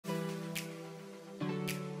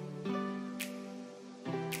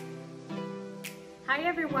Hi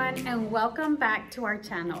everyone, and welcome back to our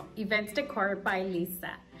channel, Events Decor by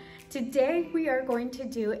Lisa. Today we are going to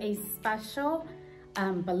do a special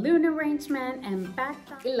balloon arrangement and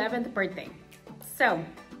backdrop 11th birthday. So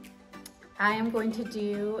I am going to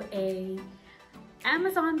do a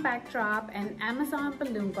Amazon backdrop and Amazon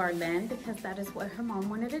balloon garland because that is what her mom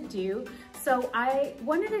wanted to do. So I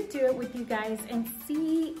wanted to do it with you guys and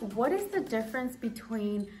see what is the difference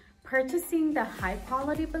between purchasing the high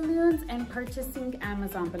quality balloons and purchasing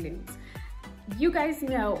Amazon balloons. You guys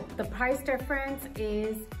know the price difference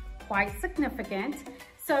is quite significant.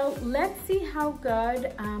 So let's see how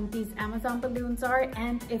good these Amazon balloons are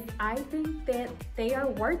and if I think that they are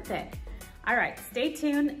worth it. All right, stay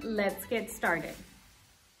tuned, let's get started.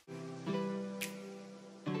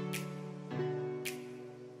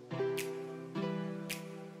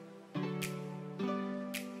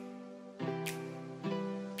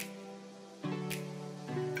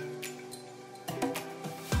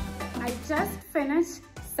 I just finished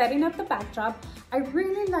setting up the backdrop. I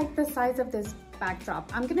really like the size of this backdrop.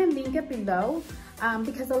 I'm gonna link it below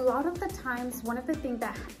because a lot of the times one of the things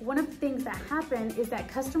that happen is that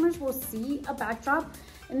customers will see a backdrop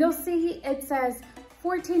and they'll see it says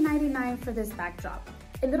 $14.99 for this backdrop,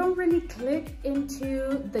 and they don't really click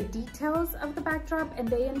into the details of the backdrop and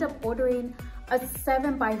they end up ordering a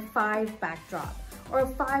 7x5 backdrop or a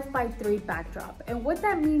 5x3 backdrop. And what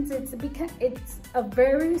that means is because it's a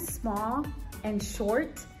very small and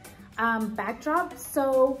short backdrop,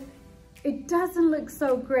 so it doesn't look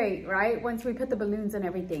so great, right? Once we put the balloons and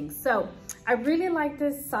everything. So I really like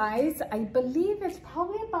this size. I believe it's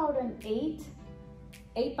probably about an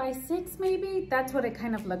 8x6 maybe. That's what it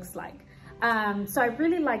kind of looks like. So I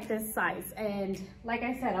really like this size. And like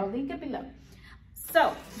I said, I'll link it below.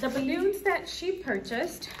 So the balloons that she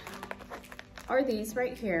purchased are these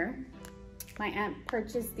right here. My aunt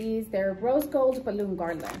purchased these. They're Rose Gold Balloon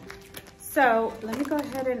Garland. So let me go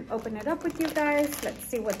ahead and open it up with you guys. Let's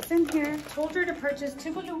see what's in here. Told her to purchase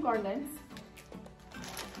 2 balloon garlands.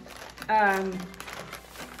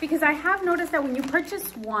 Because I have noticed that when you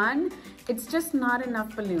purchase one, it's just not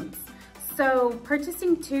enough balloons. So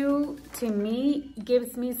purchasing 2 to me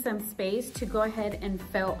gives me some space to go ahead and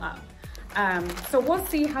fill up. So we'll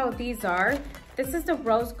see how these are. This is the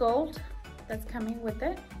rose gold that's coming with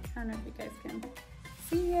it. I don't know if you guys can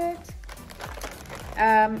see it.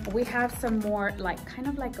 We have some more kind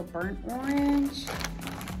of like a burnt orange,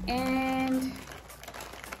 and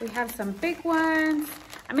we have some big ones.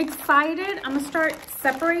 I'm excited. I'm gonna start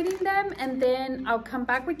separating them and then I'll come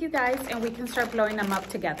back with you guys and we can start blowing them up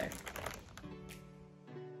together.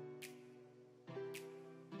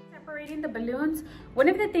 Separating the balloons, one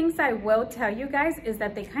of the things I will tell you guys is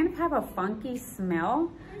that they kind of have a funky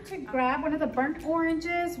smell. To grab one of the burnt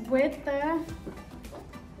oranges with the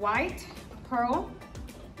white pearl.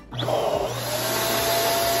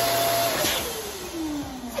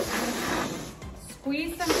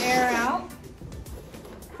 Squeeze some air out,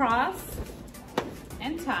 cross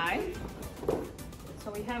and tie.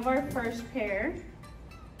 So we have our first pair.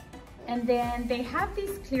 And then they have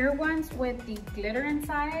these clear ones with the glitter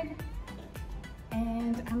inside.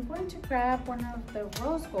 And I'm going to grab one of the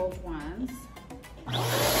rose gold ones.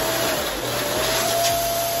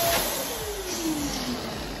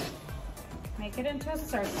 Make it into a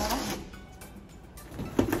circle.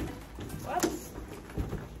 Whoops.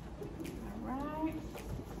 All right.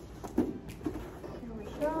 Here we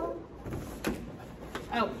go.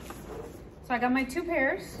 Oh, so I got my 2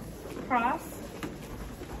 pairs cross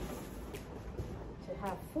to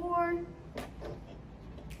have 4.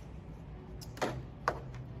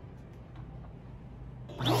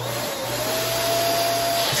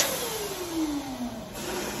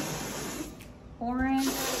 Orange,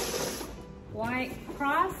 white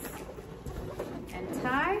cross and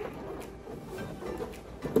tie.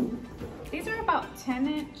 These are about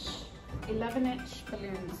 10-inch, 11-inch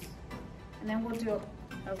balloons. And then we'll do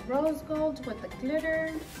a rose gold with the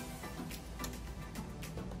glitter.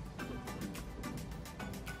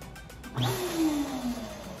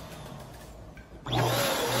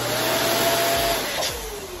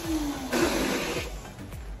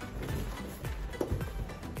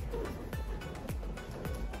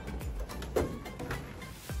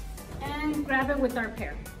 Grab it with our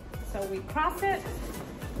pair. So we cross it,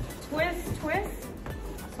 twist, twist.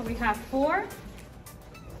 So we have 4.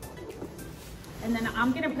 And then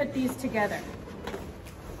I'm gonna put these together.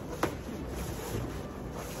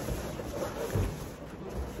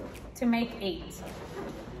 To make 8,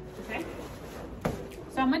 okay?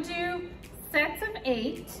 So I'm gonna do sets of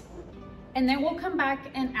 8, and then we'll come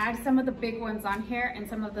back and add some of the big ones on here and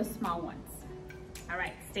some of the small ones. All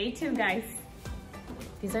right, stay tuned, guys.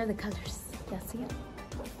 These are the colors. Yeah, see it?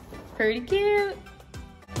 Pretty cute.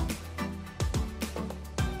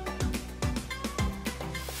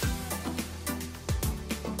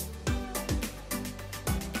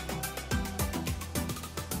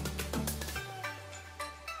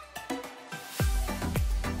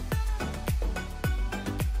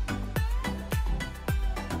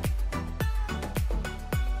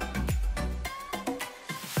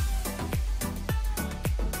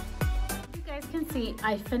 Can see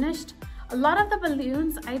I finished a lot of the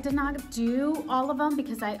balloons. I did not do all of them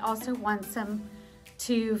because I also want some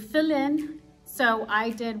to fill in, so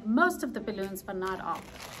I did most of the balloons but not all.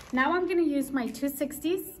 Now I'm going to use my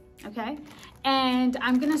 260s, okay, and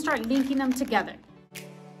I'm going to start linking them together.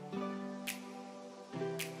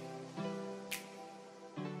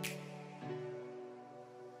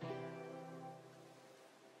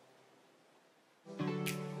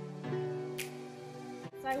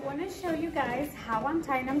 So I want to show you guys how I'm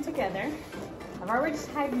tying them together. I've already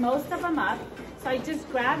tied most of them up. So I just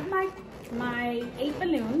grabbed my 8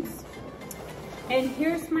 balloons, and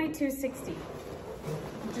here's my 260.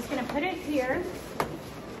 I'm just going to put it here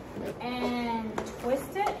and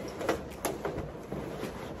twist it.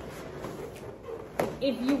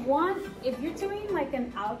 If you're doing like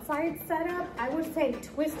an outside setup, I would say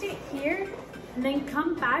twist it here and then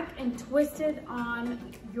come back and twist it on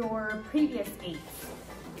your previous 8s.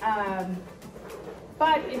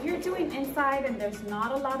 But if you're doing inside and there's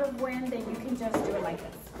not a lot of wind, then you can just do it like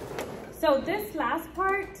this. So this last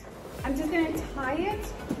part, I'm just gonna tie it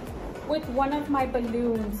with one of my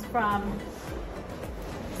balloons from,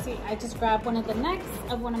 see, I just grab one of the necks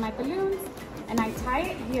of one of my balloons and I tie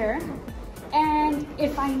it here. And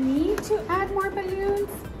if I need to add more balloons,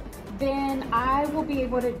 then I will be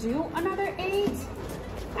able to do another 8,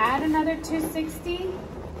 add another 260,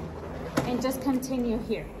 and just continue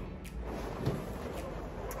here.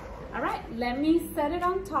 All right, let me set it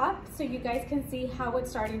on top so you guys can see how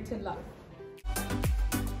it's starting to look.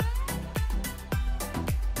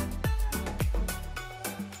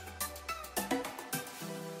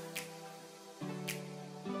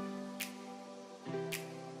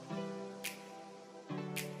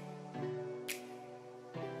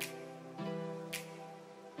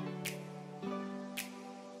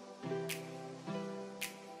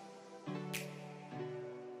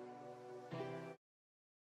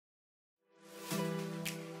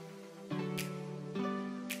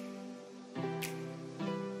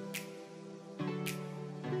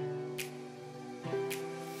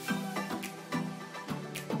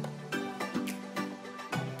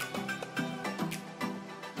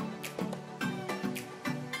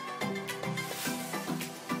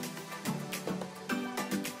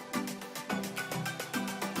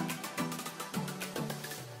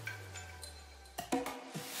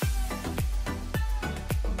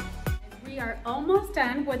 We are almost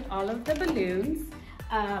done with all of the balloons.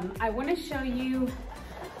 I want to show you,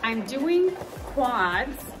 I'm doing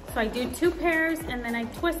quads. So I do 2 pairs and then I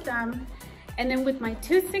twist them. And then with my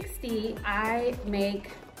 260, I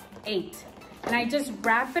make 8. And I just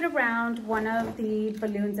wrap it around one of the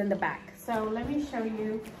balloons in the back. So let me show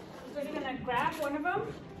you. I'm just gonna grab one of them.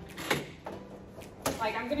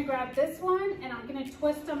 Like I'm gonna grab this one and I'm gonna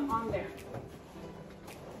twist them on there.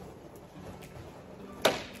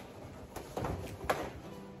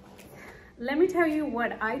 Let me tell you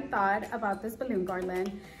what I thought about this balloon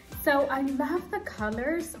garland. So I love the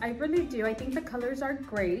colors, I really do. I think the colors are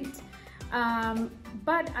great.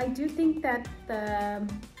 But I do think that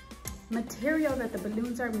the material that the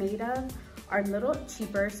balloons are made of are a little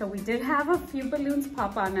cheaper. So we did have a few balloons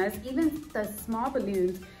pop on us, even the small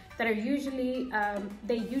balloons that are usually,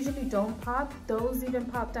 they usually don't pop. Those even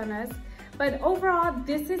popped on us. But overall,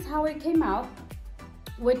 this is how it came out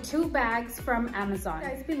with 2 bags from Amazon.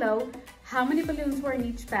 Guys below how many balloons were in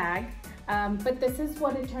each bag. But this is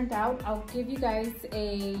what it turned out. I'll give you guys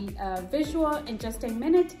a visual in just a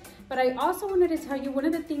minute. But I also wanted to tell you one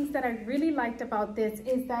of the things that I really liked about this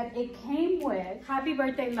is that it came with happy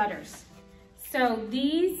birthday letters. So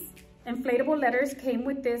these inflatable letters came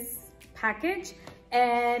with this package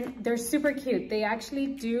and they're super cute. They actually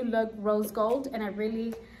do look rose gold and I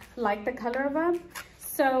really like the color of them.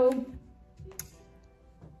 So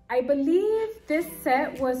I believe this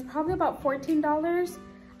set was probably about $14.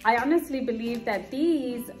 I honestly believe that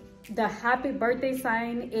the happy birthday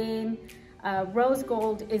sign in rose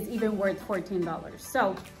gold is even worth $14.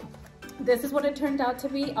 So this is what it turned out to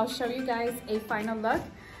be. I'll show you guys a final look.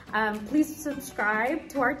 Please subscribe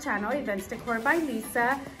to our channel, Events Decor by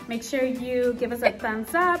Lisa. Make sure you give us a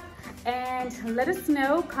thumbs up and let us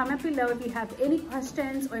know, comment below if you have any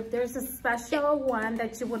questions or if there's a special one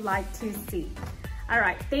that you would like to see. All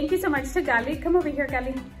right, thank you so much to Gali. Come over here,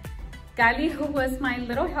 Gali. Gali, who was my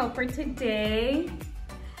little helper today.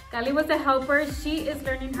 Gali was a helper. She is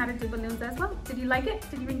learning how to do balloons as well. Did you like it?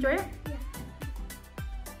 Did you enjoy it?